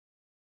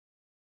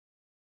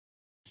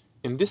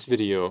In this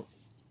video,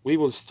 we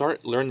will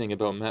start learning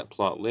about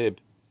Matplotlib.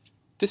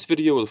 This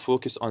video will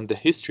focus on the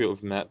history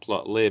of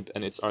Matplotlib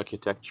and its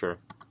architecture.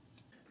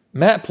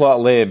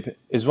 Matplotlib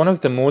is one of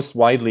the most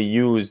widely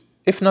used,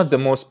 if not the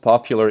most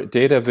popular,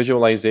 data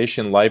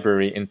visualization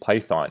library in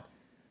Python.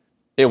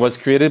 It was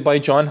created by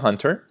John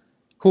Hunter,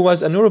 who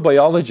was a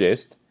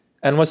neurobiologist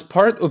and was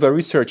part of a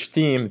research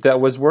team that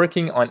was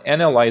working on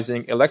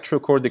analyzing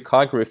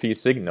electrocorticography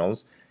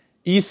signals,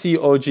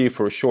 ECoG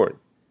for short.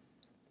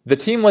 The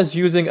team was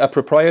using a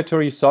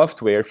proprietary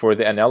software for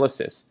the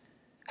analysis.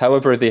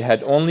 However, they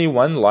had only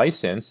one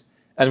license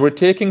and were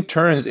taking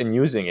turns in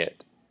using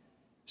it.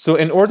 So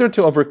in order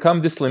to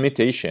overcome this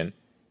limitation,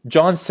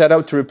 John set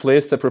out to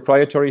replace the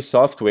proprietary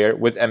software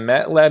with a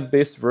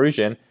MATLAB-based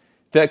version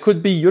that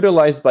could be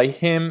utilized by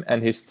him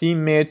and his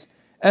teammates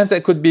and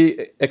that could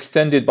be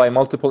extended by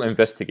multiple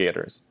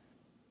investigators.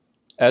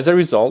 As a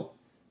result,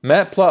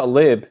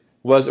 Matplotlib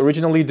was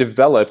originally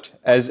developed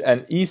as an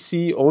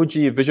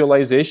ECoG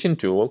visualization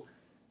tool,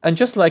 and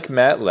just like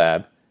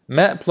MATLAB,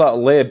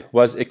 Matplotlib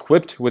was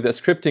equipped with a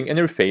scripting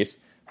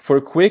interface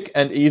for quick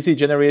and easy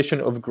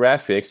generation of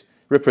graphics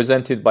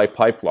represented by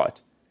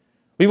pyplot.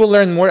 We will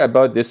learn more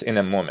about this in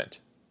a moment.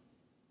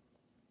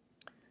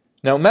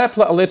 Now,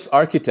 Matplotlib's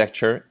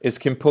architecture is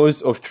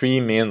composed of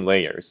three main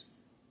layers: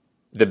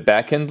 the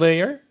backend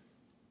layer,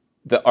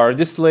 the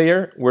artist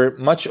layer, where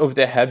much of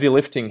the heavy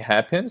lifting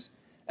happens,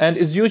 and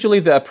is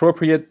usually the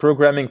appropriate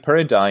programming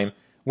paradigm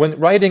when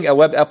writing a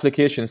web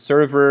application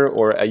server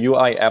or a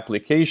UI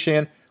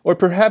application, or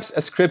perhaps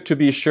a script to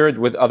be shared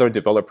with other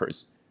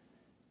developers.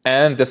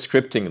 And the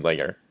scripting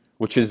layer,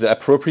 which is the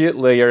appropriate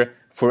layer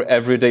for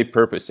everyday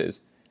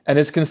purposes, and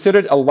is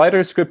considered a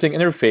lighter scripting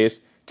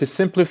interface to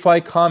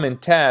simplify common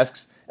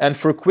tasks and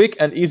for quick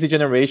and easy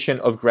generation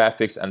of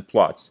graphics and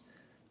plots.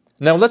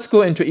 Now let's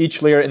go into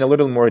each layer in a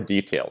little more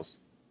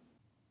details.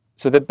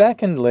 So the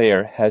backend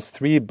layer has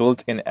three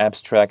built-in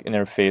abstract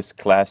interface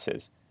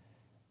classes: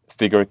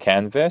 figure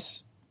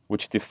canvas,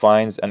 which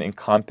defines and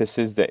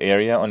encompasses the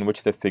area on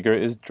which the figure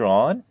is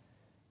drawn;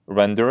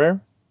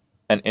 renderer,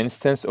 an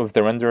instance of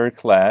the renderer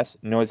class,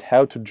 knows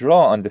how to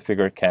draw on the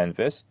figure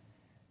canvas;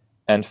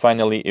 and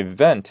finally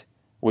event,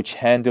 which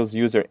handles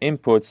user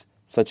inputs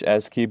such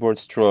as keyboard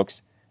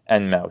strokes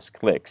and mouse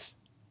clicks.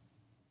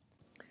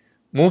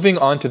 Moving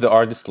on to the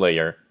artist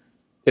layer,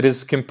 it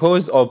is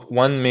composed of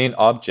one main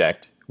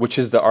object, which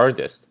is the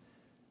artist.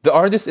 The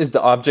artist is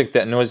the object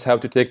that knows how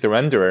to take the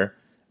renderer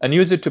and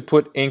use it to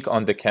put ink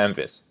on the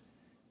canvas.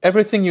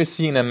 Everything you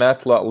see in a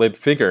Matplotlib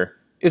figure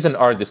is an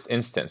artist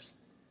instance.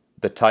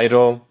 The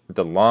title,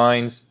 the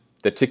lines,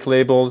 the tick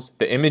labels,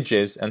 the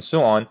images, and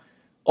so on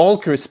all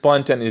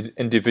correspond to an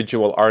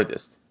individual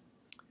artist.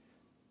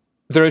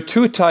 There are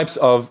two types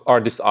of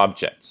artist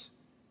objects.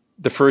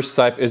 The first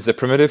type is the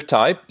primitive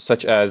type,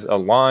 such as a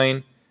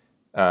line,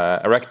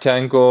 a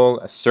rectangle,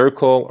 a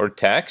circle, or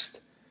text.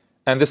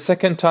 And the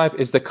second type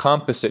is the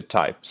composite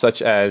type,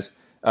 such as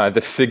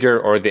the figure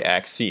or the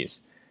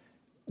axes.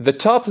 The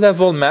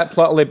top-level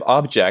Matplotlib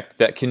object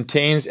that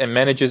contains and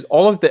manages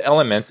all of the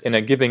elements in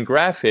a given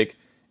graphic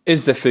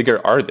is the figure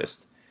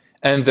artist.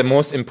 And the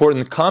most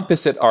important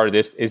composite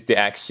artist is the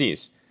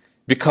axes,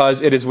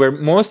 because it is where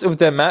most of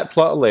the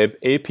Matplotlib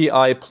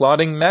API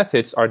plotting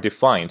methods are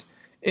defined,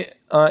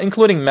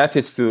 including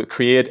methods to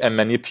create and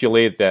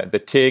manipulate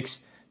the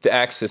ticks, the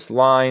axis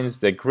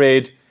lines, the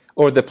grid,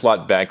 or the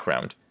plot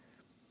background.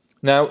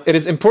 Now, it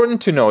is important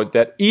to note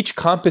that each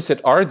composite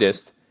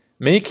artist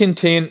may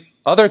contain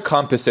other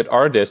composite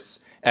artists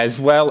as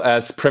well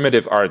as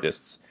primitive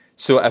artists.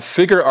 So a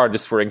figure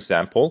artist, for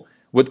example,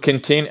 would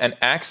contain an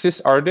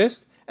axis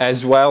artist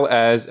as well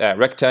as a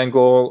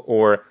rectangle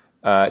or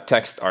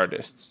text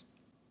artists.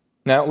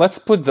 Now, let's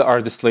put the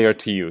artist layer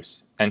to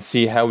use and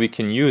see how we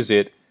can use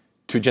it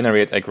to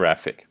generate a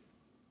graphic.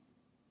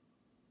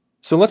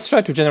 So let's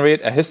try to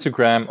generate a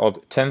histogram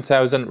of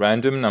 10,000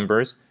 random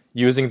numbers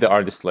using the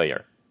artist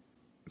layer.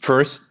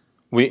 First,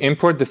 we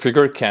import the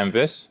figure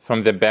canvas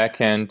from the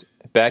backend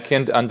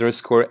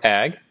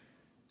 _ag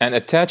and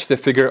attach the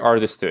figure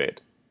artist to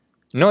it.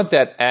 Note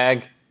that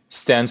ag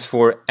stands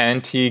for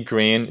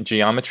anti-grain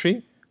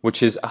geometry,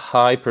 which is a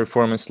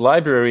high-performance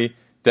library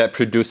that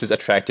produces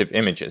attractive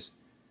images.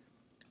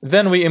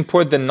 Then we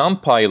import the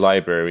NumPy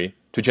library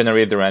to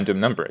generate the random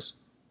numbers.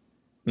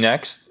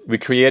 Next, we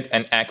create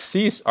an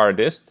axes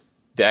artist.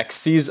 The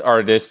axes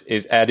artist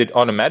is added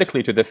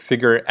automatically to the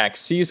figure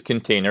axes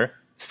container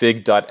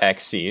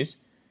fig.axes.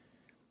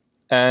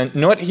 And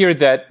note here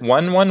that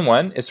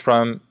 111 is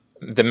from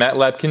the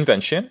MATLAB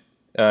convention.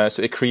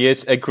 So it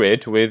creates a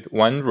grid with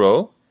one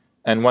row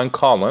and one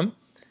column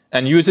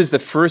and uses the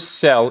first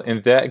cell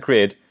in that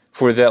grid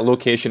for the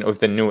location of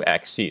the new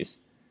axes.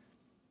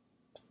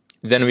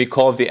 Then we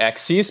call the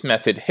axes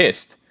method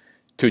hist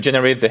to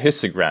generate the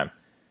histogram.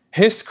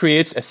 Hist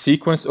creates a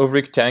sequence of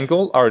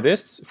rectangle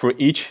artists for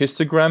each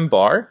histogram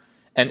bar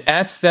and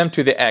adds them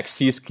to the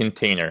axes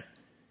container.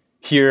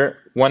 Here,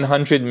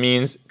 100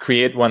 means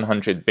create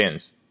 100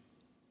 bins.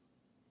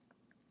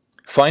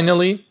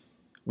 Finally,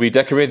 we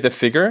decorate the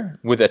figure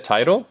with a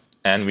title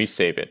and we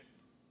save it.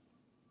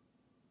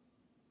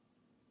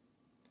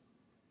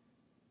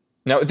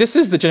 Now, this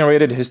is the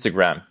generated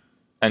histogram.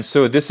 And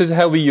so this is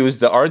how we use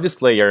the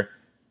artist layer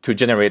to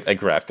generate a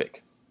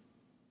graphic.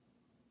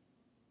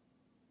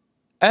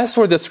 As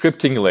for the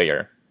scripting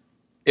layer,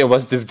 it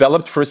was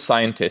developed for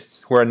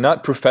scientists who are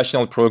not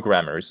professional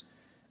programmers.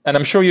 And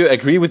I'm sure you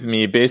agree with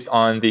me based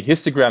on the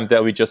histogram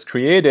that we just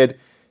created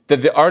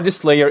that the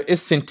artist layer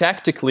is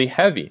syntactically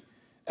heavy,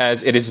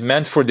 as it is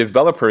meant for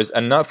developers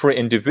and not for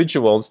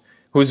individuals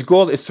whose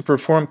goal is to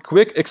perform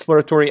quick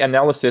exploratory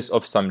analysis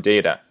of some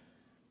data.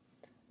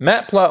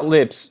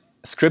 Matplotlib's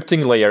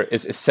scripting layer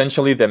is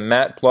essentially the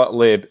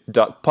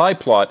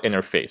matplotlib.pyplot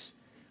interface,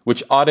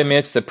 which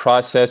automates the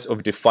process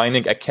of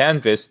defining a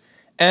canvas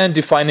and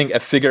defining a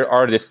figure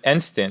artist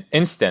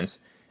instance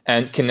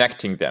and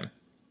connecting them.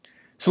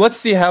 So let's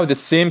see how the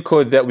same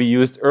code that we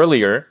used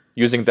earlier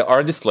using the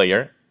artist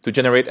layer to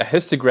generate a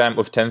histogram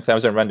of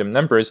 10,000 random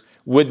numbers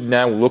would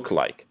now look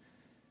like.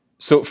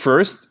 So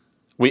first,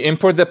 we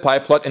import the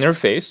pyplot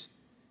interface,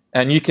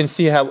 and you can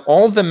see how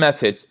all the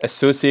methods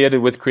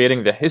associated with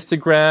creating the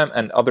histogram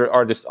and other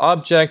artist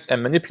objects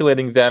and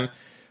manipulating them,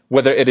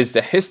 whether it is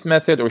the hist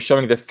method or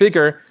showing the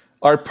figure,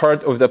 are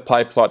part of the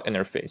pyplot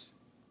interface.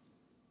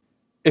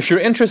 If you're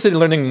interested in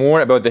learning more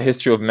about the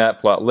history of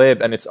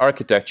Matplotlib and its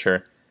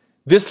architecture,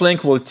 this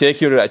link will take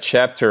you to a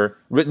chapter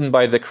written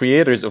by the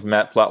creators of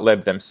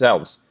Matplotlib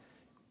themselves.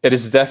 It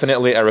is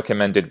definitely a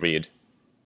recommended read.